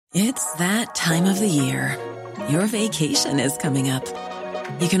It's that time of the year. Your vacation is coming up.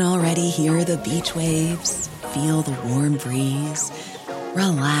 You can already hear the beach waves, feel the warm breeze,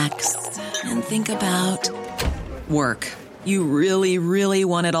 relax, and think about work. You really, really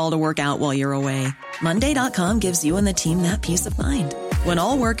want it all to work out while you're away. Monday.com gives you and the team that peace of mind. When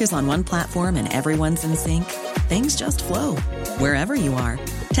all work is on one platform and everyone's in sync, things just flow. Wherever you are,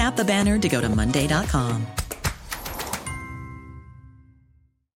 tap the banner to go to Monday.com.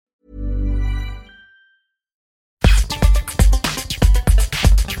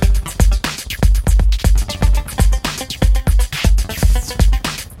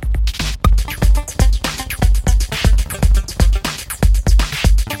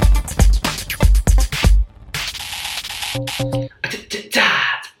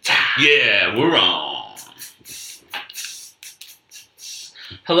 Yeah, we're on.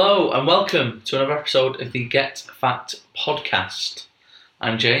 Hello and welcome to another episode of the Get Fat podcast.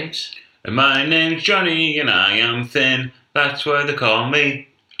 I'm James. And my name's Johnny and I am thin. That's why they call me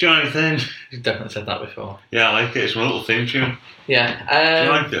Jonathan. You've definitely said that before. Yeah, I like it. It's my little theme tune. Yeah. Do you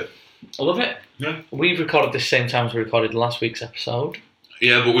like it? I love it. Yeah. We've recorded this same time as we recorded last week's episode.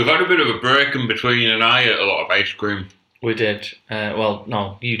 Yeah, but we've had a bit of a break in between and I ate a lot of ice cream. We did. Well,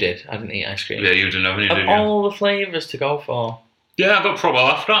 no, you did. I didn't eat ice cream. Yeah, you didn't have any, Of did you? all the flavours to go for. Yeah, I got proper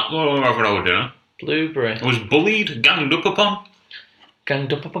laughed at when we were having our dinner. Blueberry. I was bullied, ganged up upon.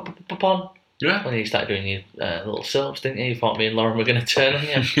 Ganged up upon. Yeah. When you started doing your little sit-ups, didn't you? You thought me and Lauren were going to turn on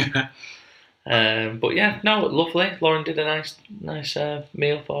you. Yeah. But yeah, no, lovely. Lauren did a nice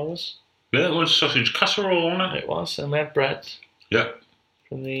meal for us. Yeah, it was sausage casserole, wasn't it? It was, and we had bread Yeah.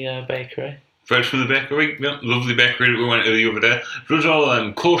 from the bakery. Bread from the bakery. Yeah, lovely bakery that we went to the other day. It was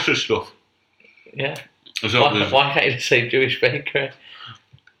all kosher stuff. Yeah. So Why can't you just say Jewish bakery?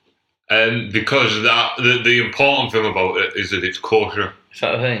 Because the important thing about it is that it's kosher. Is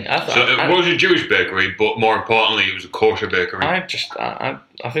that the thing? So it was a Jewish bakery, but more importantly, it was a kosher bakery. I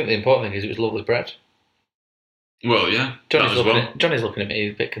think the important thing is it was lovely bread. Well, yeah. Johnny's looking at me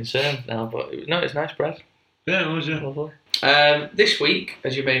a bit concerned now, but no, it's nice bread. Yeah, it was, yeah. Lovely. This week,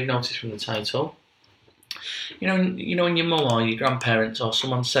 as you may have noticed from the title, you know when your mum or your grandparents or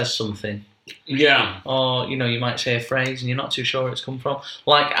someone says something, Yeah. or you might say a phrase and you're not too sure where it's come from.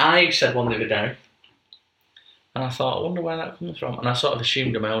 Like I said one the other day, and I thought, I wonder where that comes from, and I sort of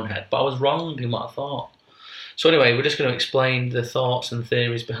assumed in my own head, but I was wrong in what I thought. So anyway, we're just going to explain the thoughts and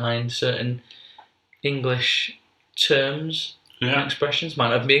theories behind certain English terms. Yeah. Expressions might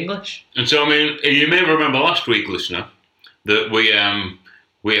not be English. And so, I mean, you may remember last week, listener, that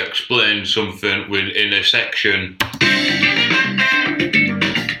we explained something in a section.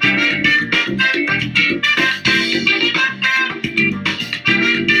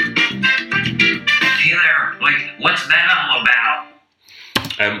 Hey there, what's that all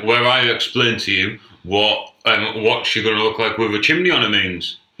about? Where I explained to you what you're going to look like with a chimney on it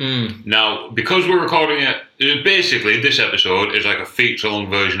means. Now, because we're recording it, basically this episode is like a feature-long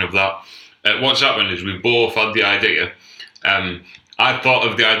version of that. What's happened is we both had the idea. I thought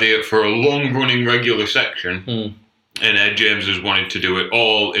of the idea for a long-running regular section, and James has wanted to do it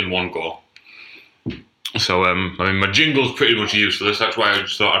all in one go. So, I mean, my jingle's pretty much useless. That's why I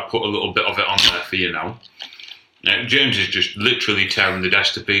just thought I'd put a little bit of it on there for you now. James is just literally tearing the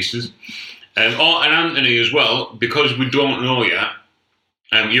desk to pieces. And Anthony as well, because we don't know yet.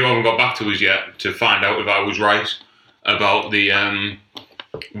 You haven't got back to us yet to find out if I was right about the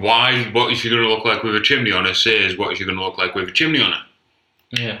what is she going to look like with a chimney on it says what is she going to look like with a chimney on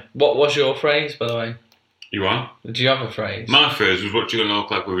it. Yeah. What was your phrase, by the way? You are? Do you have a phrase? My phrase was what you going to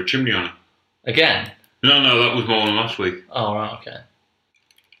look like with a chimney on it. Again? No, that was more than last week. Oh, right, okay.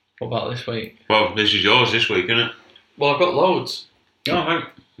 What about this week? Well, this is yours this week, isn't it? Well, I've got loads. Oh, right.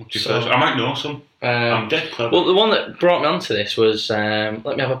 I might know some. I'm dead clever. Well, the one that brought me onto this was, let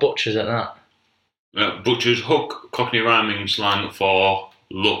me have a butcher's at that. Butcher's hook, Cockney rhyming slang for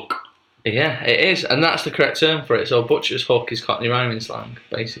look. Yeah, it is, and that's the correct term for it. So butcher's hook is Cockney rhyming slang,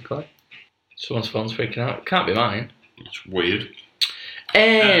 basically. Someone's phone's freaking out. It can't be mine. That's weird.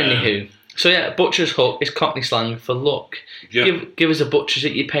 Anywho, so yeah, butcher's hook is Cockney slang for look. Yeah. Give us a butcher's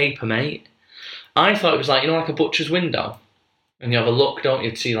at your paper, mate. I thought it was like, like a butcher's window. And you have a look, don't you,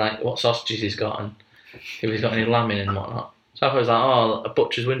 to see like what sausages he's got and if he's got any lamb in and whatnot. So I thought it was like, a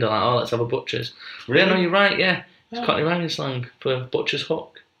butcher's window, like, let's have a butcher's. Really? Yeah, no, you're right, yeah. It's Cockney rhyming slang for butcher's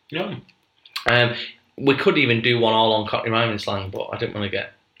hook. Yeah. We could even do one all on Cockney rhyming slang, but I didn't want to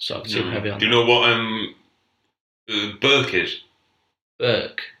get sort of too heavy on that. Do you know what Burke is?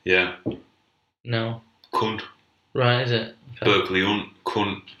 Burke? Yeah. No. Cunt. Right, is it? Okay. Berkeley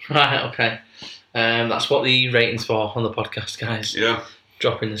cunt. Right, okay. That's what the rating's for on the podcast, guys. Yeah.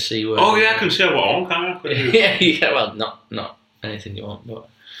 dropping the C word. Oh yeah, I can say what I want, can't I? yeah. Well, not anything you want, but.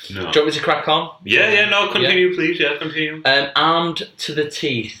 No. Do you want me to crack on? Yeah. No, continue, please. Yeah, continue. Armed to the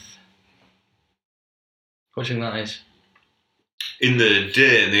teeth. What do you think that is? In the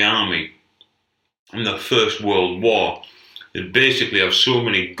day in the army, in the First World War, they'd basically have so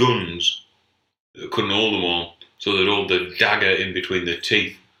many guns that couldn't hold them all, so they'd hold the dagger in between the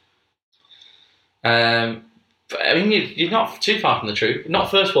teeth. I mean, you're not too far from the truth.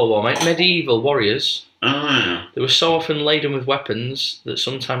 Not First World War, mate. Medieval warriors. Oh, yeah. They were so often laden with weapons that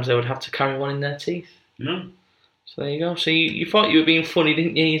sometimes they would have to carry one in their teeth. No. So there you go. So you thought you were being funny,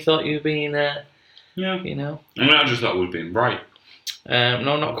 didn't you? You thought you were being, Yeah. you know. I mean, I just thought we were being right.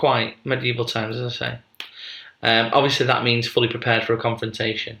 No, not quite. Medieval times, as I say. Obviously, that means fully prepared for a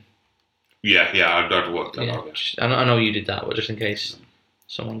confrontation. Yeah, I'd worked that out. I know you did that, but just in case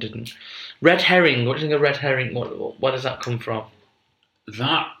someone didn't. Red herring. What do you think of red herring? Where does that come from?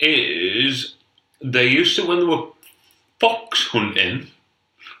 That is... They used to, when they were fox hunting...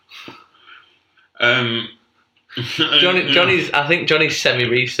 Johnny's. I think Johnny's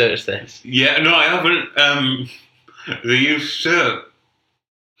semi-researched this. Yeah, no, I haven't. They used to...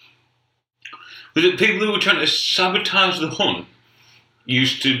 Was it people who were trying to sabotage the hunt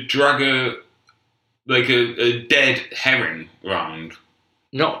used to drag a dead herring round?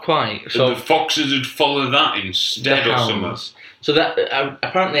 Not quite. So the foxes would follow that instead or something. So that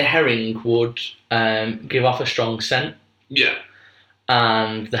apparently a herring would give off a strong scent. Yeah.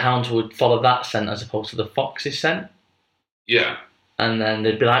 And the hounds would follow that scent as opposed to the fox's scent. Yeah. And then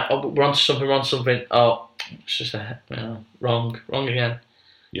they'd be like, "Oh, we're on to something. Oh, it's just wrong again."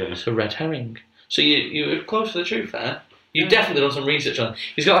 Yeah. It's a red herring. So you were close to the truth there. You've definitely done some research on it.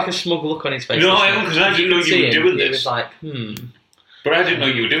 He's got like a smug look on his face. No, I haven't, because I didn't know you were doing this. He was like, But I didn't know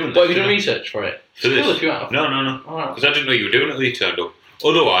you were doing this. But have you done research for it? For this? Cool if you have. No. Because I didn't know you were doing it until you turned up.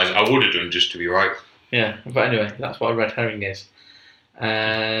 Otherwise, I would have done just to be right. Yeah, but anyway, that's what a red herring is.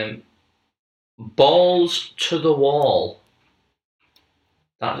 Balls to the wall.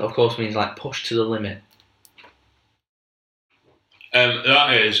 That, of course, means like push to the limit.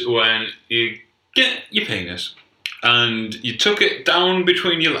 That is when you get your penis and you tuck it down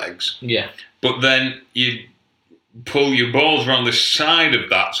between your legs. Yeah. But then you pull your balls around the side of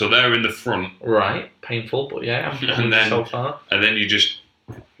that, so they're in the front. Right. Painful, but yeah, I'm so far. And then you just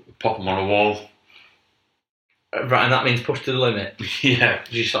pop them on a wall. Right, and that means push to the limit. Yeah.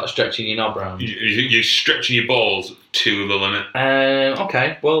 You start stretching your knob around. You're stretching your balls to the limit.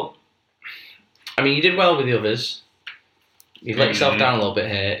 Okay, well, I mean, you did well with the others. You've let yourself down a little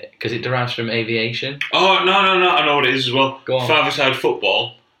bit here, because it derives from aviation. Oh, no, I know what it is as well. Go on. Five-a-side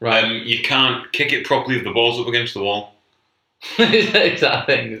football. Right. You can't kick it properly if the ball's up against the wall. Is that a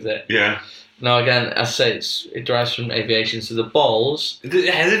thing, is it? Yeah. No, again, as I say, it derives from aviation, so the balls... They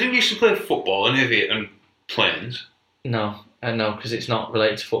didn't used to play football and planes. No, because it's not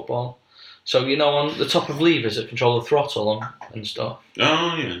related to football. So, you know, on the top of levers that control the throttle and stuff.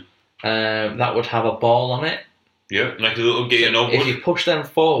 Oh, yeah. That would have a ball on it. Yeah, like a little gear knob. If you push them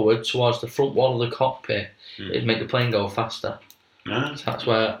forward towards the front wall of the cockpit, it'd make the plane go faster. Ah. So that's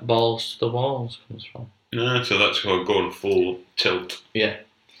where balls to the walls comes from. So that's going full tilt. Yeah.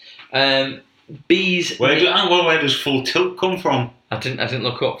 Bees. Where does full tilt come from? I didn't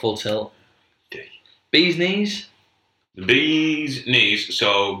look up full tilt. Bees knees. The bees knees.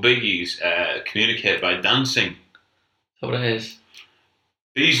 So bees communicate by dancing. That's what it is.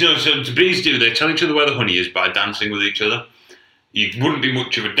 Bees know. So the bees do. They tell each other where the honey is by dancing with each other. You wouldn't be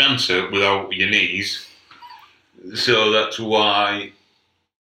much of a dancer without your knees. So that's why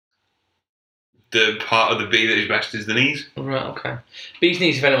the part of the bee that is best is the knees. Right, okay. Bee's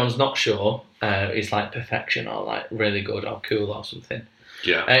knees, if anyone's not sure, is like perfection or like really good or cool or something.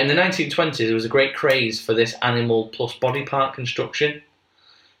 Yeah. In the 1920s, there was a great craze for this animal plus body part construction.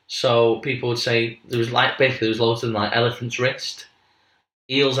 So people would say there was loads of them, like elephant's wrist,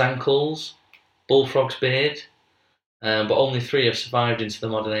 eel's ankles, bullfrog's beard, but only 3 have survived into the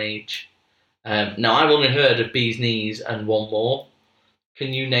modern age. Now, I've only heard of bee's knees and one more.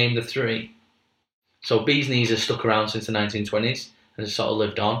 Can you name the 3? So bee's knees have stuck around since the 1920s and has sort of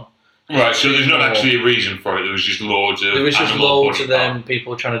lived on. Right, so there's not actually a reason for it. There was just loads of them.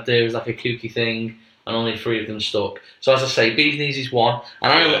 People were trying to do it was like a kooky thing, and only 3 of them stuck. So as I say, bee's knees is one,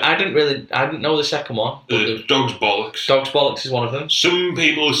 and I didn't know the second one. Dog's bollocks. Dog's bollocks is one of them. Some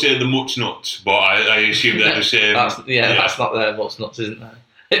people say the mutt's nuts, but I assume they're the same. That's not their mutt's nuts, isn't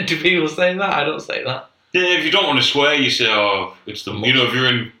there? Do people say that? I don't say that. Yeah, if you don't want to swear, you say, "Oh, it's the." You know, if you're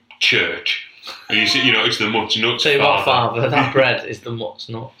in church, and you say, "You know, it's the mutt's nuts." Tell you what, Father, that bread is the mutt's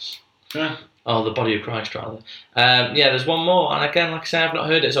nuts. Yeah. Oh, the body of Christ, rather. Yeah, there's one more, and again, like I say, I've not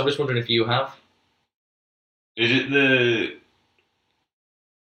heard it, so I'm just wondering if you have. Is it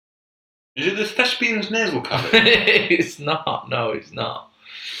the thespian's nasal cavity? It's not. No, it's not.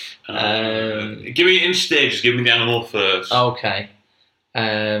 Give me in stages. Give me the animal first. Okay.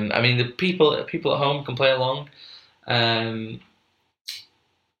 I mean, the people at home can play along. A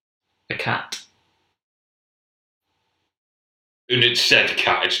cat. And it said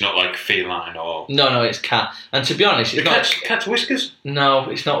cat. It's not like feline or. No, it's cat. And to be honest, it's not. Cat's whiskers. No,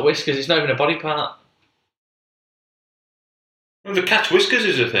 it's not whiskers. It's not even a body part. Well, the cat's whiskers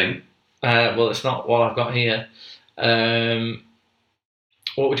is a thing. Well, it's not what I've got here.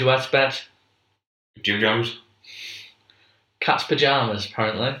 What would you wear to bed? Jim Jones. Cat's pajamas,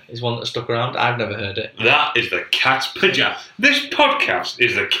 apparently, is one that stuck around. I've never heard it. That is the cat's pajamas. This podcast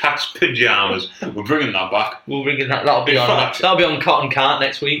is the cat's pajamas. We're bringing that back. We'll bring that. That'll be on Cotton Cart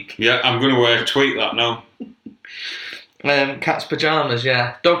next week. Yeah, I'm going to tweet that now. Cat's pajamas,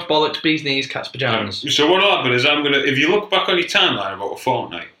 yeah. Dog's bollocks, bee's knees, cat's pajamas. So what will happen is if you look back on your timeline about a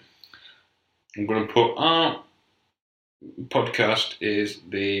fortnight, I'm going to put our podcast is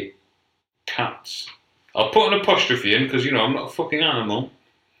the cats. I'll put an apostrophe in because, I'm not a fucking animal.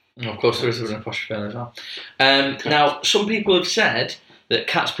 Of course, there is an apostrophe in as well. Now, some people have said that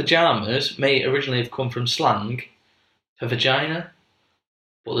cat's pajamas may originally have come from slang for vagina,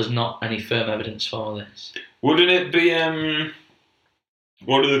 but there's not any firm evidence for this. Wouldn't it be,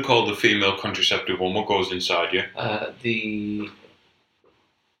 what do they call the female contraceptive one? What goes inside you? I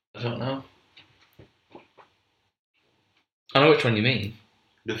don't know. I know which one you mean.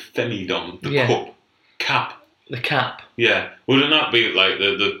 The femidom, the cup. Cap. The cap. Yeah. Wouldn't that be like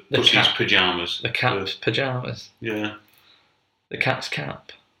the pussy's pyjamas? The cat's pyjamas. Yeah. The cat's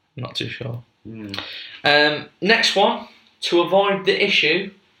cap. I'm not too sure. Mm. Next one. To avoid the issue.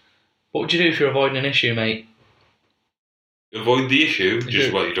 What would you do if you're avoiding an issue, mate? Avoid the issue?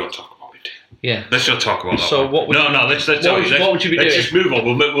 You don't talk about it. Yeah. Let's not talk about that. So one. what would let's what would you be doing? Let's just move on.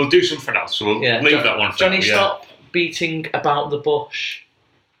 We'll do something else. So we'll leave that one for Johnny, stop beating about the bush.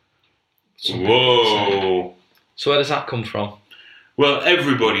 Whoa. So where does that come from? Well,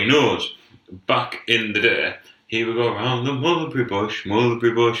 everybody knows back in the day, he would go around the mulberry bush,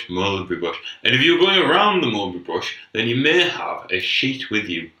 mulberry bush, mulberry bush. And if you're going around the mulberry bush, then you may have a sheet with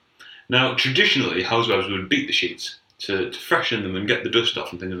you. Now, traditionally, housewives would beat the sheets to freshen them and get the dust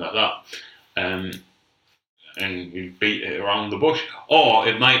off and things like that. And you beat it around the bush. Or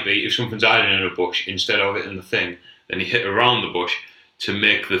it might be, if something's hiding in a bush, instead of it in the thing, then you hit around the bush to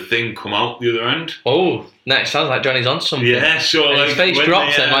make the thing come out the other end. Oh, that sounds like Johnny's on something. Yeah, so and his face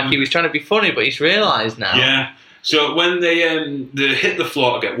dropped then, like he was trying to be funny, but he's realised now. Yeah, so when they hit the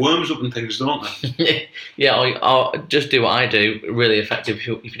floor to get worms up and things, don't they? Yeah, or just do what I do, really effective if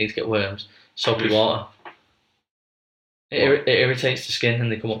you need to get worms. Soapy water. It irritates the skin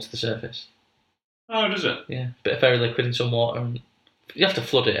and they come up to the surface. Oh, does it? Yeah, bit of fairy liquid in some water. And you have to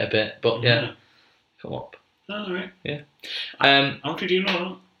flood it a bit, but yeah. Come up. Oh, right. Yeah. How did you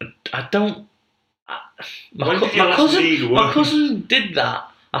know that? I don't. My cousin did that.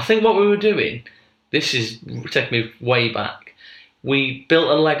 I think what we were doing. This is taking me way back. We built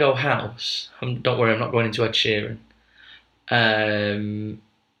a Lego house. Don't worry, I'm not going into Ed Sheeran. And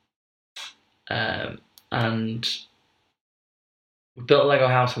we built a Lego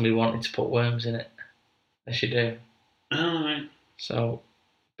house and we wanted to put worms in it. As you do. Oh, right. So,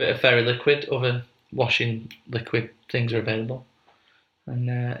 bit of fairy liquid, other washing liquid things are available, and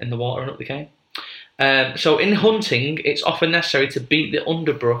in the water and up they came. So in hunting, it's often necessary to beat the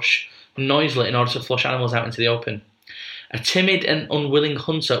underbrush noisily in order to flush animals out into the open. A timid and unwilling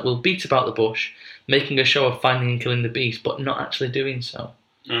hunter will beat about the bush, making a show of finding and killing the beast, but not actually doing so.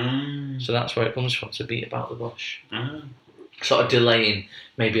 So that's where it comes from, to beat about the bush. Sort of delaying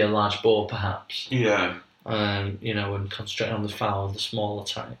maybe a large boar, perhaps. Yeah. And concentrating on the fowl, the smaller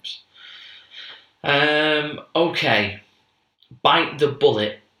types. Okay. Bite the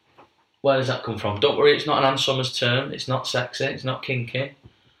bullet. Where does that come from? Don't worry, it's not an Ann Summers term. It's not sexy. It's not kinky.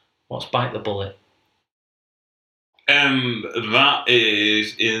 What's bite the bullet? That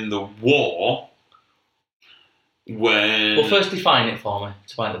is in the war when... Well, first define it for me,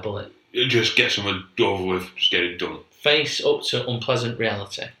 to bite the bullet. Just get something over with. Just get it done. Face up to unpleasant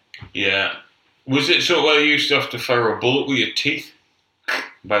reality. Yeah. Was it sort of where you used to have to fire a bullet with your teeth?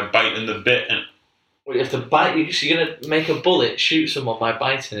 By biting the bit and... Well, you have to bite... So you're going to make a bullet shoot someone by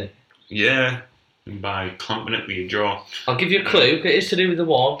biting it? Yeah. And by clamping it with your jaw. I'll give you a clue. It is to do with the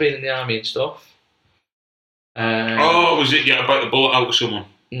war, being in the army and stuff. Was it bite the bullet out of someone?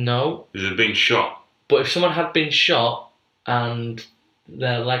 No. Was it being shot? But if someone had been shot and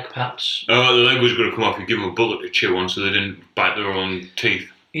their leg, perhaps. Oh, the leg was going to come off. You give them a bullet to chew on, so they didn't bite their own teeth.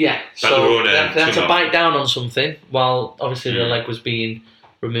 Yeah, so they had to bite down on something while obviously the leg was being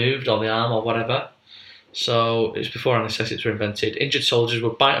removed, or the arm, or whatever. So it was before anaesthetics were invented. Injured soldiers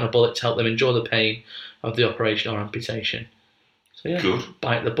would bite on a bullet to help them endure the pain of the operation or amputation. So yeah, good.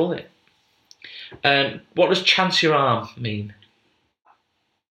 Bite the bullet. What does chance your arm mean?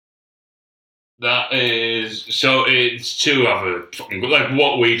 That is, so it's to have a fucking, like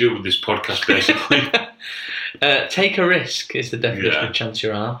what we do with this podcast, basically. Take a risk is the definition of chance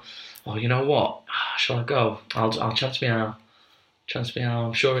your arm. Oh, you know what? Shall I go? I'll chance my arm. Chance my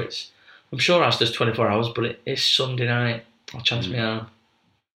arm. I'm sure ours does 24 hours, but it is Sunday night. I'll chance my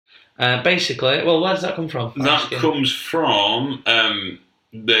arm. Basically, well, where does that come from? That comes from,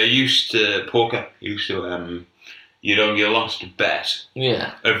 they used to, poker used to, you'd on your last bet.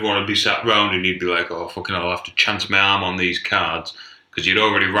 Yeah. Everyone would be sat round and you'd be like, oh, fucking hell, I'll have to chance my arm on these cards because you'd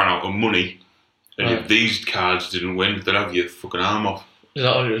already run out of money. And if these cards didn't win, they'd have your fucking arm off. Is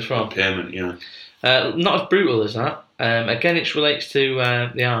that what it was from? Payment, yeah. Not as brutal as that. Again, it relates to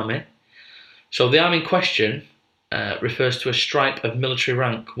the army. So the arm in question refers to a stripe of military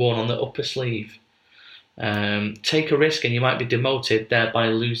rank worn on the upper sleeve. Take a risk and you might be demoted, thereby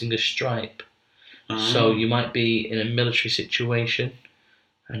losing a stripe. So you might be in a military situation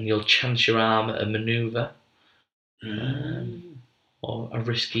and you'll chance your arm at a manoeuvre or a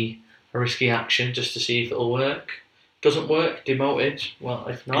risky action just to see if it'll work. Doesn't work, demoted. Well,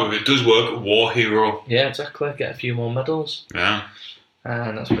 if not... If it does work, war hero. Yeah, exactly. Get a few more medals. Yeah.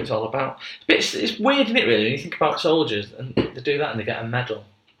 And that's what it's all about. But it's weird, isn't it, really, when you think about soldiers and they do that and they get a medal.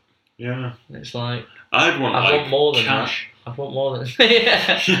 Yeah. And it's like... I want more than cash. That. I want more than...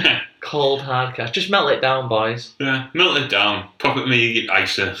 yeah. Cold, hard cash. Just melt it down, boys. Yeah, melt it down. Pop it in me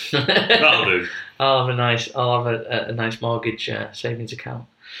ISA. That'll do. I'll have a nice mortgage savings account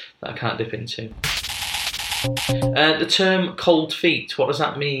that I can't dip into. The term cold feet, what does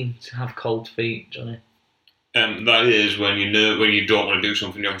that mean, to have cold feet, Johnny? That is when you don't want to do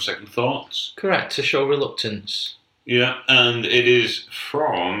something, you have second thoughts. Correct, to show reluctance. Yeah, and it is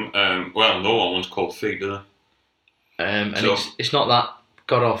from, no one's cold feet, do they? And it's not that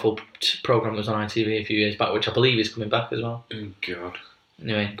god-awful programme that was on ITV a few years back, which I believe is coming back as well. Oh, God.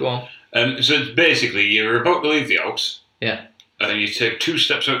 Anyway, go on. So it's basically, you're about to leave the house. Yeah. And you take 2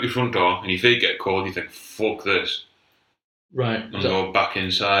 steps out your front door, and your feet get cold, you think, fuck this. Right. And go back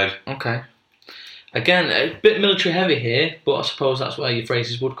inside. Okay. Again, a bit military heavy here, but I suppose that's where your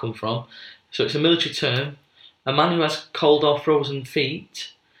phrases would come from. So it's a military term. A man who has cold or frozen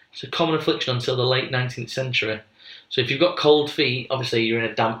feet, it's a common affliction until the late 19th century. So if you've got cold feet, obviously you're in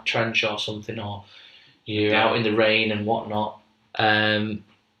a damp trench or something, or you're out in the rain and whatnot,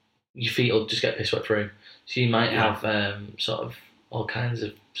 your feet will just get piss wet through. So you might have sort of all kinds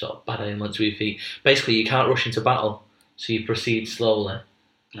of sort of bad ailments with your feet. Basically, you can't rush into battle, so you proceed slowly.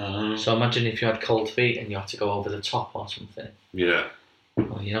 So imagine if you had cold feet and you had to go over the top or something. Yeah.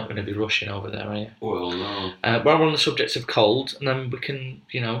 Well, you're not going to be rushing over there, are you? Well, no. We're on the subject of cold, and then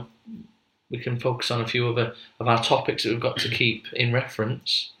we can focus on a few of our topics that we've got to keep in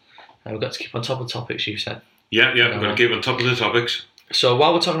reference. We've got to keep on top of topics, you said. Yeah, we've got to keep on top of the topics. So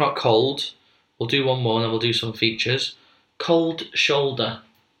while we're talking about cold, we'll do one more and then we'll do some features. Cold shoulder.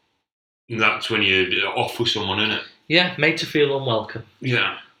 That's when you're off with someone, innit? Yeah, made to feel unwelcome.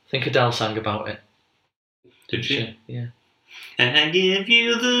 Yeah. I think Adele sang about it. Did she? Yeah. I give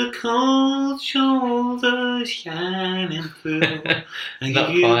you the cold shoulder shining through. I give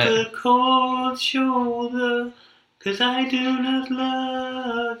you the cold shoulder, 'cause I do not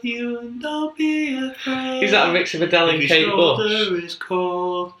love you. Don't be afraid. Is that a mix of Adele and Kate Bush? Shoulder is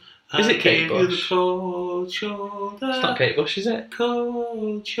cold. Is it Kate Bush? The cold shoulder. It's not Kate Bush, is it?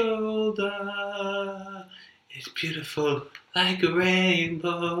 Cold shoulder. It's beautiful like a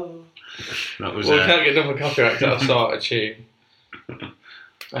rainbow. That was we can't get double copyright to that sort of tune.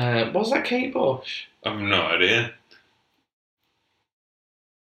 Was that Kate Bush? I've no idea.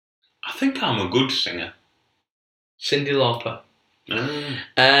 I think I'm a good singer. Cyndi Lauper.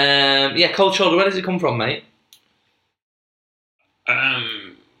 Yeah, cold shoulder. Where does it come from, mate?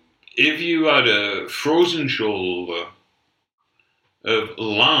 If you had a frozen shoulder of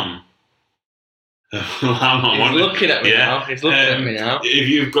lamb. He's looking at me now. He's looking at me now. If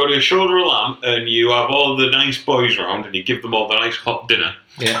you've got a shoulder of lamb and you have all the nice boys around and you give them all the nice hot dinner,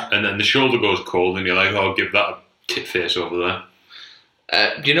 and then the shoulder goes cold and you're like, oh, I'll give that a tit face over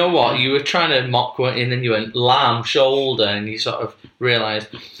there. Do you know what? You were trying to mock, weren't you? And then you went lamb shoulder and you sort of realised.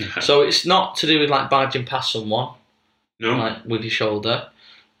 So it's not to do with like barging past someone, no, like with your shoulder.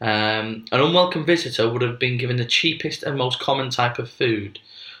 An unwelcome visitor would have been given the cheapest and most common type of food,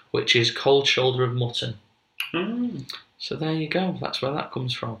 which is cold shoulder of mutton. So there you go. That's where that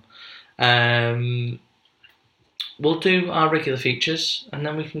comes from. We'll do our regular features, and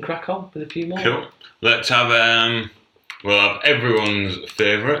then we can crack on with a few more. Cool. Let's have we'll have everyone's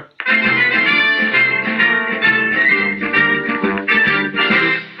favourite.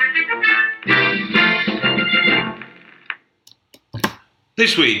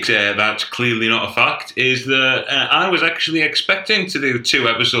 This week's That's Clearly Not a Fact is that I was actually expecting to do 2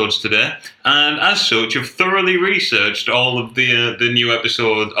 episodes today, and as such have thoroughly researched all of the new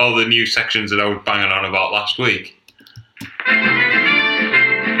episodes, all the new sections that I was banging on about last week.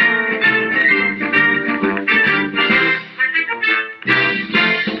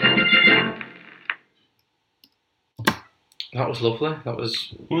 That was lovely. That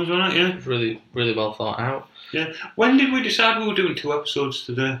was right, yeah. Really, really well thought out. Yeah. When did we decide we were doing 2 episodes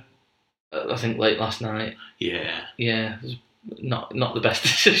today? I think late last night. Yeah. Yeah, it was not the best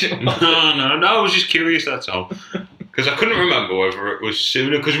decision. No, I was just curious, that's all. Because I couldn't remember whether it was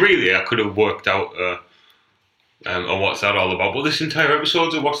sooner, because really I could have worked out on what's that all about. But this entire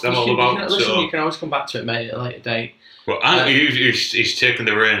episode's of what's that all about. Listen, you can always come back to it, mate, at a later date. Well, he's taking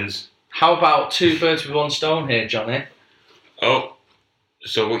the reins. How about 2 birds with 1 stone here, Johnny? Oh,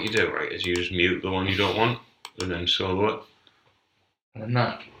 so what you do, right, is you just mute the one you don't want, and then solo it. And then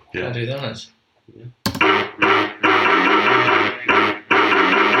that. Yeah. Can I do the honours? Yeah.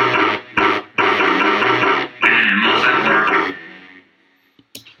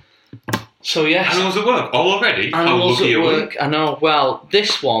 So yes. Animals at work already? Animals at work. I know. Well,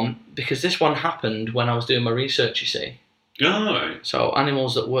 this one, because this one happened when I was doing my research, you see. Oh, right. So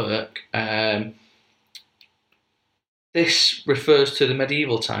animals at work. This refers to the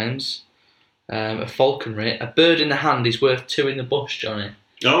medieval times of falconry. A bird in the hand is worth 2 in the bush, Johnny.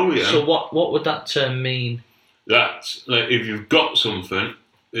 Oh, yeah. So what would that term mean? That's, like, if you've got something,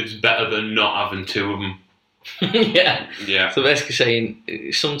 it's better than not having 2 of them. Yeah. Yeah. So basically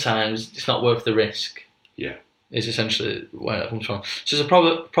saying sometimes it's not worth the risk. Yeah. Is essentially where it comes from. So it's a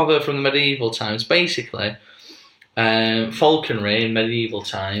proverb from the medieval times. Basically, falconry in medieval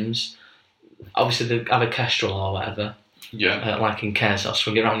times, obviously they have a kestrel or whatever. Yeah. Like in Kes, or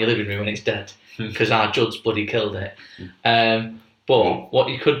swing it around your living room when it's dead, because our Judd's bloody killed it. But what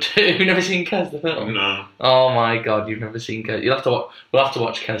you could do, you've never seen Kes, the film? No. Oh my god, you've never seen Kes. We'll have to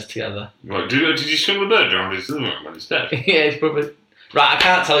watch Kes together. Right, did you swing the bird around his living room when it's dead? Yeah, it's probably... Right, I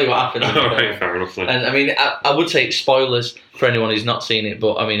can't tell you what happened. Alright, fair enough then. And I mean, I would say it's spoilers for anyone who's not seen it,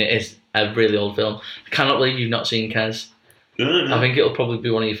 but I mean, it is a really old film. I cannot believe you've not seen Kes. No. I think it'll probably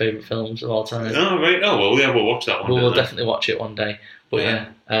be one of your favourite films of all time. Oh, right. Oh, well, yeah, we'll watch that one. We'll definitely watch it one day. But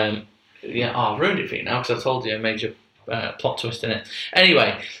yeah, I've ruined it for you now because I told you a major plot twist in it.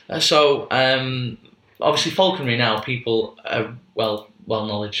 Anyway, so obviously falconry now, people are well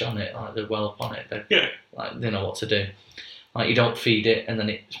knowledge on it, like they're well up on it. Like they know what to do. Like you don't feed it, and then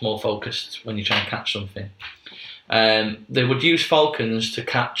it's more focused when you try and catch something. They would use falcons to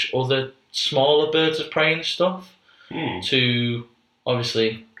catch other smaller birds of prey and stuff. To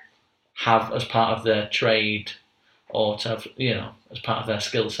obviously have as part of their trade, or to have, as part of their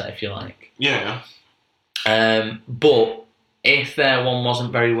skill set, if you like. Yeah. But if their one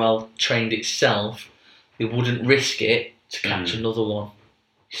wasn't very well trained itself, they wouldn't risk it to catch another one.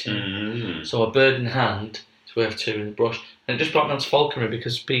 So a bird in hand is worth 2 in the brush. And it just brought me on to falconry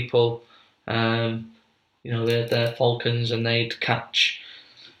because people, they had their falcons and they'd catch,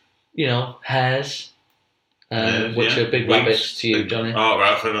 hares. Which are big rabbits to you, Johnny. Oh,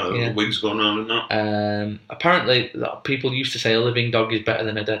 right, I know. The wigs going on and that. Apparently, people used to say a living dog is better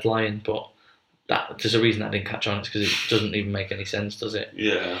than a dead lion, but there's a reason that didn't catch on. It's because it doesn't even make any sense, does it?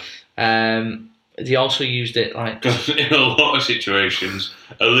 Yeah. They also used it like... in a lot of situations,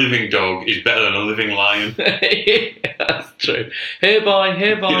 a living dog is better than a living lion. That's true. Here,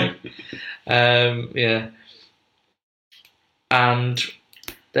 boy. Yeah. And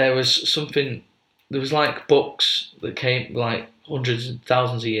there was something... There was like books that came like hundreds and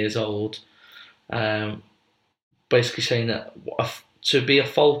thousands of years old, basically saying that to be a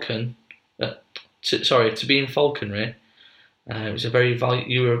falcon, to be in falconry, it was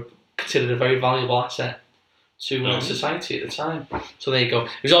you were considered a very valuable asset to society at the time. So there you go.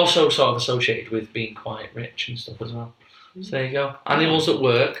 It was also sort of associated with being quite rich and stuff as well. So there you go. Animals at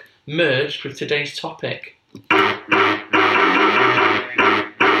work merged with today's topic.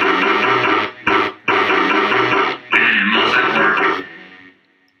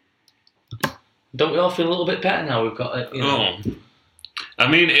 Don't we all feel a little bit better now? We've got I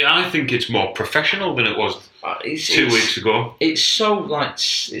mean, I think it's more professional than it was 2 weeks ago. It's so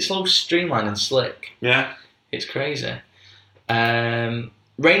it's so streamlined and slick. Yeah. It's crazy.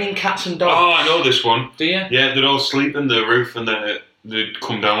 Raining cats and dogs. Oh, I know this one. Do you? Yeah, they'd all sleep in the roof and then they'd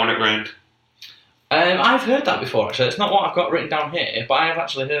come down when it rained. I've heard that before, actually. It's not what I've got written down here, but I have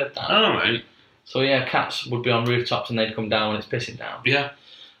actually heard that. Oh, right. So, yeah, cats would be on rooftops and they'd come down when it's pissing down. Yeah.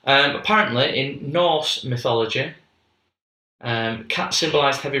 Apparently, in Norse mythology, cats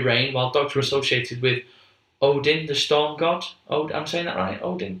symbolised heavy rain, while dogs were associated with Odin, the storm god. I'm saying that right?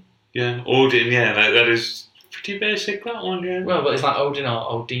 Odin? Yeah, Odin, yeah. That is pretty basic, that one, yeah. Well, but it's like Odin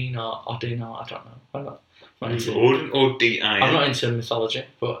or Odin or Odin or I don't know. I'm not into Odin, O-D-I-N. I'm not into mythology,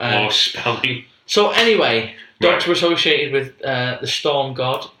 but... or spelling. So anyway, dogs were associated with the storm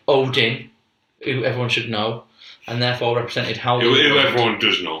god, Odin, who everyone should know, and therefore represented howling. Who everyone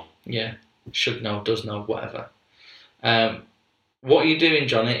does know. Yeah, should know, does know, whatever. What are you doing,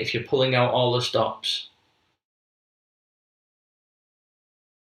 Johnny, if you're pulling out all the stops?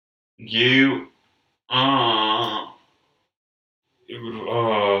 You are...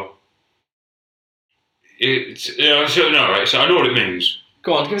 So I know what it means.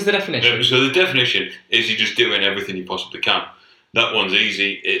 Go on, give us the definition. So the definition is you're just doing everything you possibly can. That one's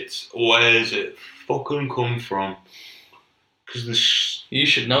easy. It's where's it fucking come from? Because you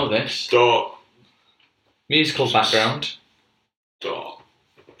should know this. Stop. Musical background. Stop.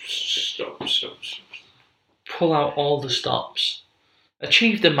 Pull out all the stops.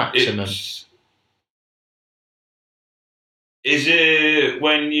 Achieve the maximum. Is it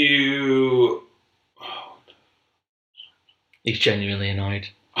when you... He's genuinely annoyed.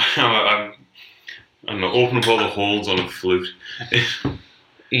 I'm not open up all the holes on a flute.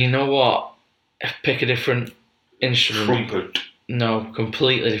 You know what? Pick a different instrument. Trumpet. No,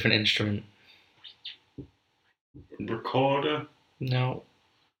 completely different instrument. Recorder. No.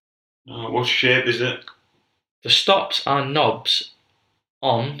 What shape is it? The stops are knobs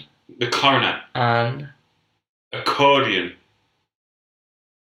on the clarinet. An accordion.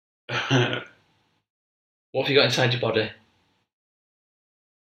 What have you got inside your body?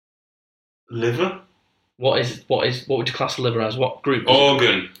 Liver. What would you class the liver as? What group?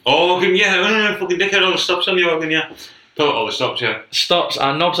 Organ, yeah. Fucking dickhead, all the stops on the organ, yeah. Pull out all the stops, yeah. Stops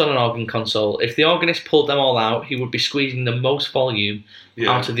are knobs on an organ console. If the organist pulled them all out, he would be squeezing the most volume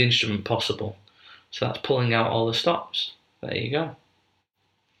out of the instrument possible. So that's pulling out all the stops. There you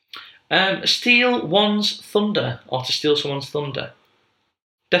go. Steal one's thunder, or to steal someone's thunder.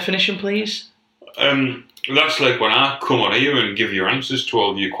 Definition, please. That's like when I come on here and give your answers to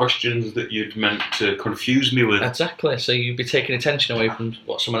all your questions that you'd meant to confuse me with. Exactly. So you'd be taking attention away from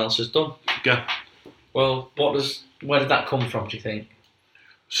what someone else has done. Yeah. Well, where did that come from, do you think?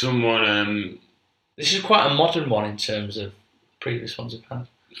 Someone, This is quite a modern one in terms of previous ones I've had.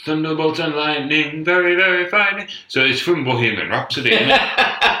 Thunderbolt and lightning, very, very frightening. So it's from Bohemian Rhapsody, isn't it?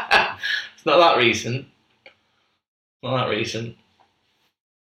 It's not that recent.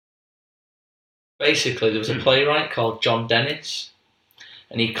 Basically, there was a playwright called John Dennis,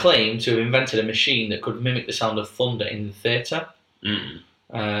 and he claimed to have invented a machine that could mimic the sound of thunder in the theatre.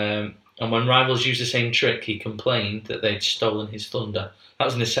 And when rivals used the same trick, he complained that they'd stolen his thunder. That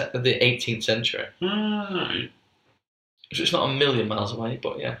was in the 18th century. Right. So it's not a million miles away,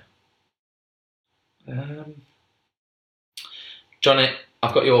 but yeah. Johnny,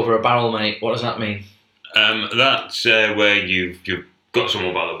 I've got you over a barrel, mate. What does that mean? That's where you've got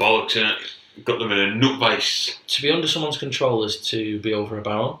someone by the bollocks in it. Got them in a nut vice. To be under someone's control is to be over a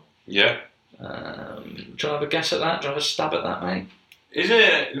barrel. Yeah. Do you want to have a guess at that? Do you want to have a stab at that, mate? Is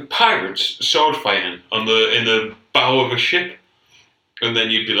it pirates sword fighting in the bow of a ship? And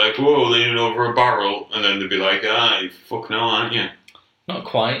then you'd be like, whoa, leaning over a barrel, and then they'd be like, you fucking hell, aren't you? Not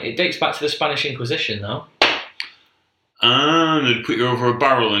quite. It dates back to the Spanish Inquisition, though. And they'd put you over a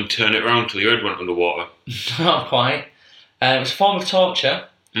barrel and turn it around till your head went underwater. Not quite. It's a form of torture.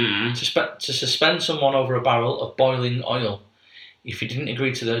 Mm-hmm. To suspend someone over a barrel of boiling oil. If you didn't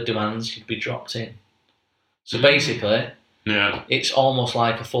agree to their demands, you'd be dropped in. So basically, it's almost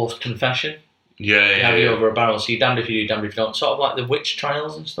like a forced confession. You have you over a barrel, so you're damned if you do, damned if you don't. Sort of like the witch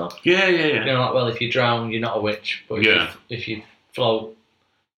trials and stuff. Yeah. You know, like, well, if you drown, you're not a witch. But if you float,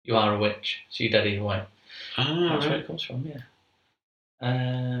 you are a witch. So you're dead either way. That's where it comes from, yeah.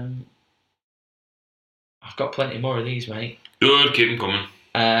 I've got plenty more of these, mate. Good, keep them coming.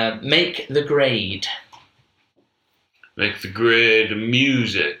 Make the grade. Make the grade of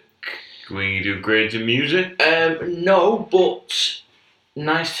music. Can we do grades of music? No, but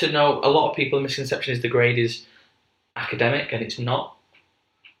nice to know. A lot of people, the misconception is the grade is academic, and it's not.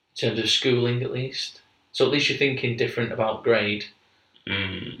 In terms of schooling, at least. So at least you're thinking different about grade.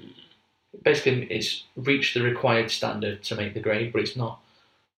 Basically, it's reached the required standard to make the grade, but it's not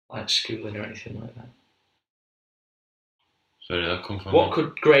like schooling or anything like that. So where did that come from? What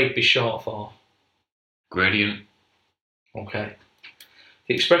could grade be short for? Gradient. Okay.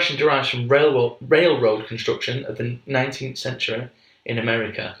 The expression derives from railroad construction of the 19th century in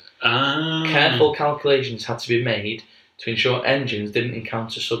America. Careful calculations had to be made to ensure engines didn't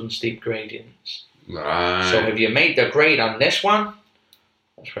encounter sudden steep gradients. Right. So have you made the grade on this one?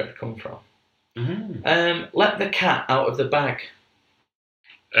 That's where it come from. Let the cat out of the bag.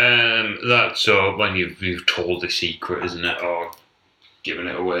 That's when you've told the secret, isn't it? Or given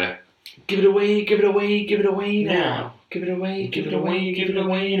it away. Give it away, give it away, give it away now. Give it away, give it away, give it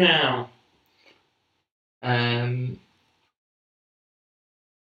away now.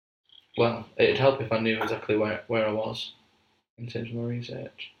 Well, it'd help if I knew exactly where I was in terms of my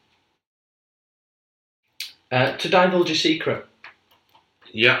research. To divulge a secret.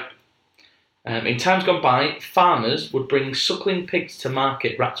 Yeah. In times gone by, farmers would bring suckling pigs to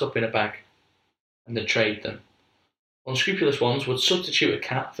market wrapped up in a bag, and they'd trade them. Unscrupulous ones would substitute a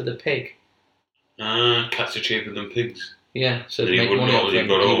cat for the pig. Cats are cheaper than pigs. Yeah, so Then they you make wouldn't money know off till you them,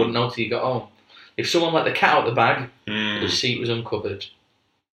 got and you home. wouldn't know till you got home. If someone let the cat out the bag, the seat was uncovered.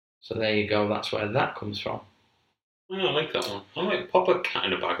 So there you go, that's where that comes from. I like that one. I might pop a cat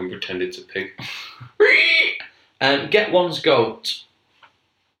in a bag and pretend it's a pig. Get one's goat.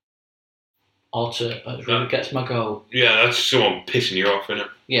 Or it really gets my goat. Yeah, that's someone pissing you off, isn't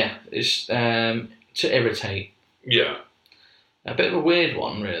it? Yeah, it's to irritate. Yeah. A bit of a weird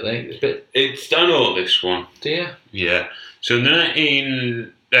one, really. I know this one. Do you? Yeah. So in the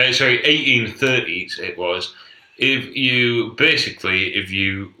 1830s it was, if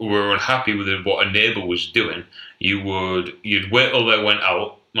you were unhappy with what a neighbour was doing, you'd wait till they went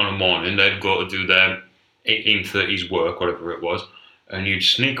out on a morning, they'd go to do their 1830s work, whatever it was, and you'd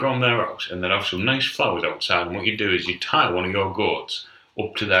sneak around their house and they'd have some nice flowers outside, and what you'd do is you'd tie one of your goats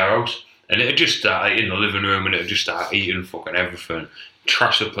up to their house, and it'd just start in the living room and it'd just start eating fucking everything.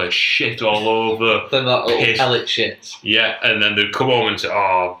 Trash the place, shit all over. Then that little pellet shit. Yeah, and then they'd come home and say,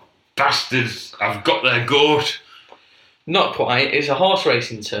 "Oh, bastards, I've got their goat." Not quite. It's a horse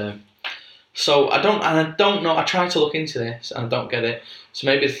racing term. So I don't know. I tried to look into this and I don't get it. So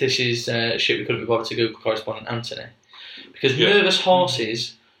maybe this is shit we couldn't be bothered to Google correspondent Anthony. Because nervous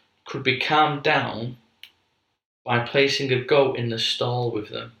horses could be calmed down by placing a goat in the stall with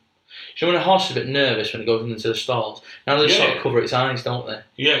them. You know when a horse is a bit nervous when it goes into the stalls? Now they sort of cover its eyes, don't they?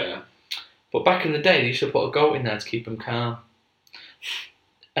 Yeah. But back in the day, they used to put a goat in there to keep them calm.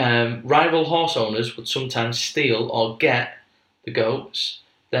 Rival horse owners would sometimes steal or get the goats,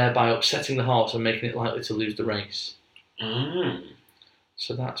 thereby upsetting the horse and making it likely to lose the race.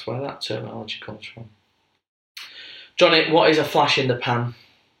 So that's where that terminology comes from. Johnny, what is a flash in the pan?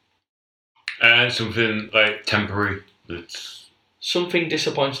 Something like temporary. That's... Something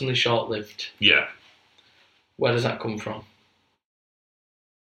disappointingly short-lived. Yeah. Where does that come from?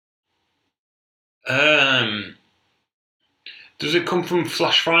 Does it come from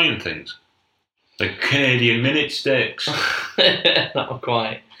flash frying things? Like Canadian minute sticks? Not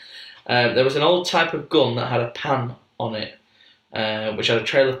quite. There was an old type of gun that had a pan on it, which had a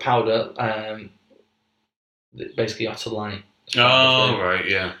trail of powder that basically you had to light. Oh, right,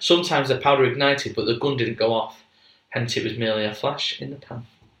 yeah. Sometimes the powder ignited, but the gun didn't go off. Hence, it was merely a flash in the pan.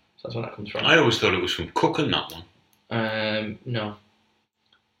 So that's where that comes from. I always thought it was from cooking, that one. No.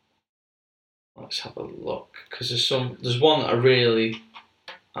 Let's have a look. Because there's one that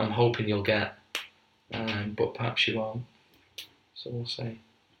I'm hoping you'll get. But perhaps you won't. So we'll see.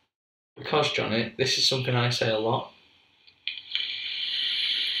 Because, Johnny, this is something I say a lot.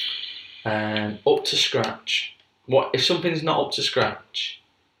 Up to scratch. What if something's not up to scratch?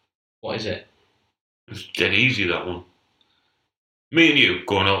 What is it? It's dead easy, that one. Me and you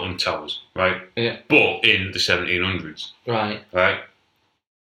going out on towers, right? Yeah. But in the 1700s. Right. Right?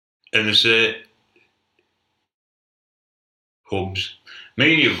 And they say pubs.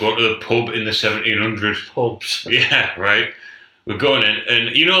 Me and you go to the pub in the 1700s. Pubs. Yeah, right? We're going in,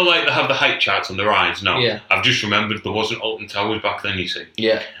 and you know, like they have the height charts on the rides now. Yeah. I've just remembered there wasn't Alton Towers back then, you see.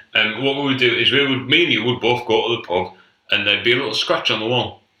 Yeah. And what we would do is me and you would both go to the pub, and there'd be a little scratch on the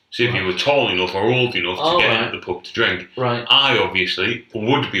wall. See if you were tall enough or old enough to get into the pub to drink. Right. I obviously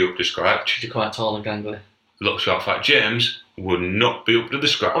would be up to scratch. You're quite tall and gangly. Little short fat James would not be up to the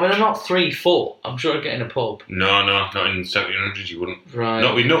scratch. I mean, I'm not 3 foot. I'm sure I'd get in a pub. No, not in the 1700s you wouldn't. Right.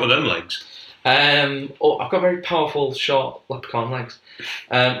 Not with them legs. I've got very powerful, short leprechaun legs.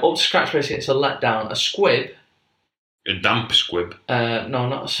 Up to scratch, basically, it's a letdown. A squib. A damp squib. No,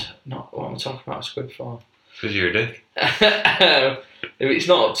 not what I'm talking about a squib for. Because you're a dick. If it's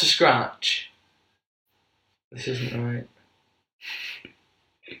not up to scratch, this isn't right.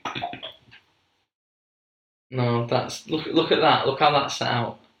 No, that's look at that. Look how that's set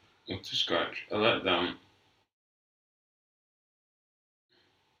out. Up to scratch. I let down.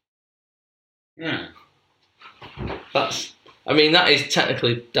 Yeah. That is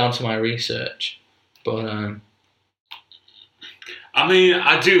technically down to my research, but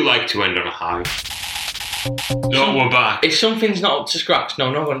I do like to end on a high. No, we're back. If something's not up to scratch,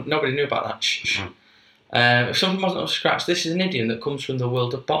 nobody knew about that. Shh. If something wasn't up to scratch, this is an idiom that comes from the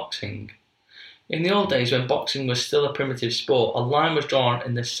world of boxing. In the old days, when boxing was still a primitive sport, a line was drawn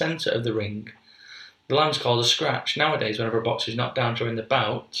in the centre of the ring. The line was called a scratch. Nowadays, whenever a boxer is knocked down during the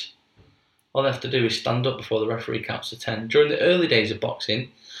bout, all they have to do is stand up before the referee counts to 10. During the early days of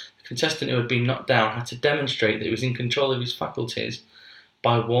boxing, the contestant who had been knocked down had to demonstrate that he was in control of his faculties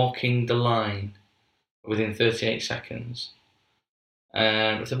by walking the line within 38 seconds.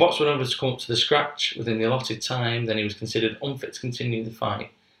 If the boxer was unable to come up to the scratch within the allotted time, then he was considered unfit to continue the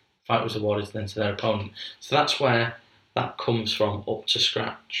fight. The fight was awarded then to their opponent. So that's where that comes from, up to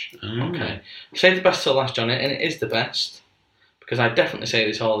scratch. Okay. Save the best till last, Johnny, and it is the best, because I definitely say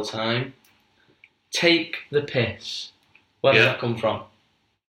this all the time. Take the piss. Where does that come from?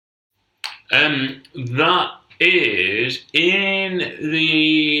 That is in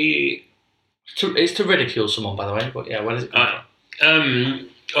the... It's to ridicule someone, by the way, but yeah, where does it come from?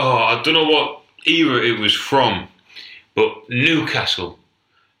 I don't know what era it was from, but Newcastle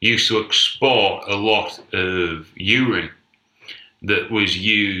used to export a lot of urine that was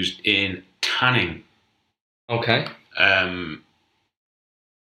used in tanning. Okay.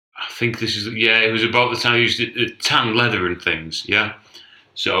 I think this is, it was about the time they used to tan leather and things, yeah?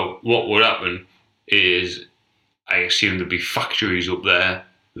 So what would happen is, I assume there'd be factories up there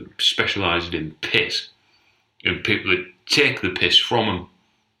that specialised in piss, and people would take the piss from them.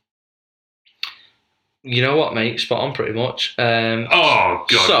 You know what, mate? Spot on, pretty much. Oh,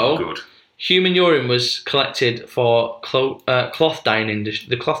 God, so, good. Human urine was collected for the cloth dyeing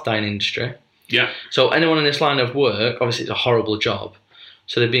industry. Yeah. So anyone in this line of work, obviously it's a horrible job,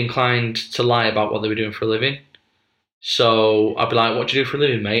 so they'd be inclined to lie about what they were doing for a living. So I'd be like, what do you do for a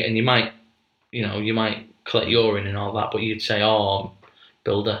living, mate? And you might collect urine and all that, but you'd say, oh, I'm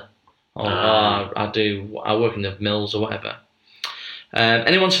builder. Or I work in the mills or whatever.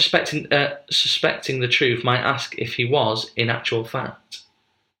 Anyone suspecting the truth might ask if he was, in actual fact,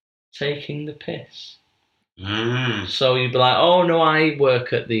 taking the piss. So you'd be like, oh no, I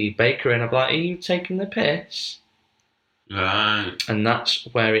work at the bakery, and I'd be like, are you taking the piss? Right. And that's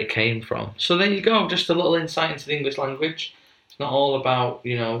where it came from. So there you go, just a little insight into the English language. It's not all about,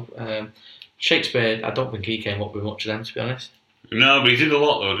 Shakespeare. I don't think he came up with much of them, to be honest. No, but he did a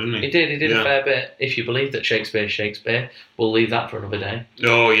lot though, didn't he? He did a fair bit. If you believe that Shakespeare's Shakespeare, we'll leave that for another day.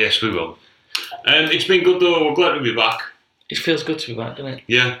 Oh yes, we will. It's been good though, we're glad to be back. It feels good to be back, doesn't it?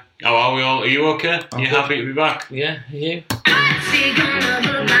 Yeah. How are we all? Are you okay? I'm you good. happy to be back? Yeah, are you?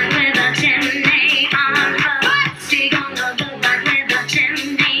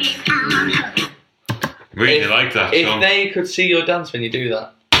 Really like that If song. they could see your dance when you do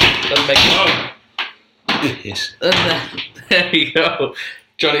that, that'd make it. Yes. There you go.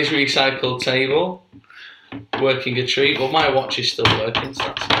 Johnny's recycled table, working a treat. Well, my watch is still working, so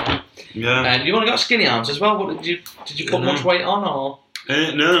that's fine. Yeah. And you only got skinny arms as well. What did you put much weight on, or?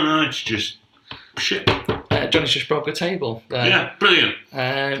 No, it's just shit. Johnny's just broke a table. Yeah, brilliant.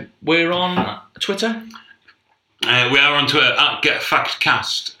 We're on Twitter. We are on Twitter at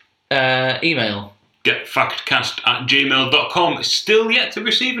GetFactCast. Email. GetFactCast@gmail.com. Still yet to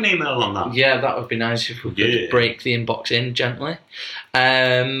receive an email on that. Yeah, that would be nice if we could break the inbox in gently.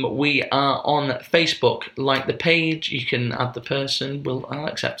 We are on Facebook. Like the page, you can add the person. I'll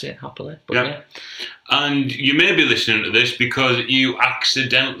accept it happily. But yeah. And you may be listening to this because you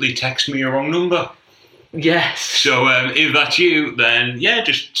accidentally text me a wrong number. Yes. So if that's you, then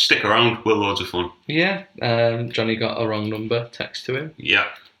just stick around. We're loads of fun. Yeah. Johnny got a wrong number. Text to him. Yeah.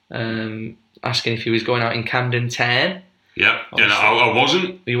 Asking if he was going out in Camden 10. Yeah. And I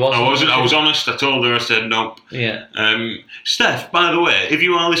wasn't. He wasn't. I wasn't. I was honest. I told her. I said nope. Yeah. Steph, by the way, if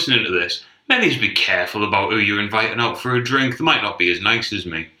you are listening to this, maybe just be careful about who you're inviting out for a drink. They might not be as nice as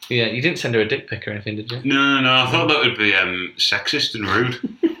me. Yeah. You didn't send her a dick pic or anything, did you? No. I thought that would be sexist and rude.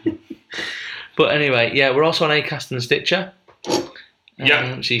 But anyway, yeah, we're also on Acast and Stitcher.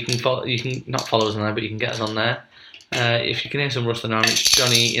 Yeah. So you can not follow us on there, but you can get us on there. If you can hear some rustling around, it's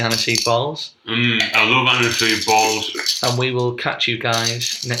Johnny eating aniseed balls. I love aniseed balls. And we will catch you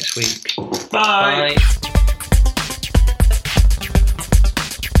guys next week. Bye. Bye.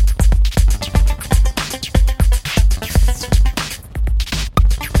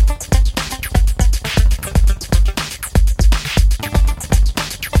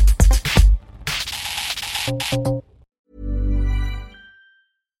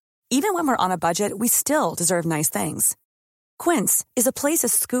 we're on a budget, we still deserve nice things. Quince is a place to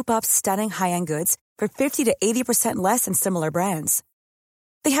scoop up stunning high-end goods for 50 to 80% less than similar brands.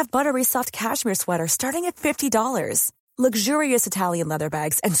 They have buttery soft cashmere sweaters starting at $50, luxurious Italian leather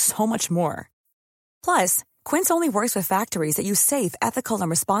bags, and so much more. Plus, Quince only works with factories that use safe, ethical, and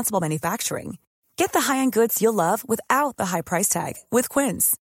responsible manufacturing. Get the high-end goods you'll love without the high price tag with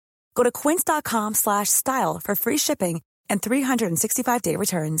Quince. Go to quince.com/style for free shipping and 365-day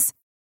returns.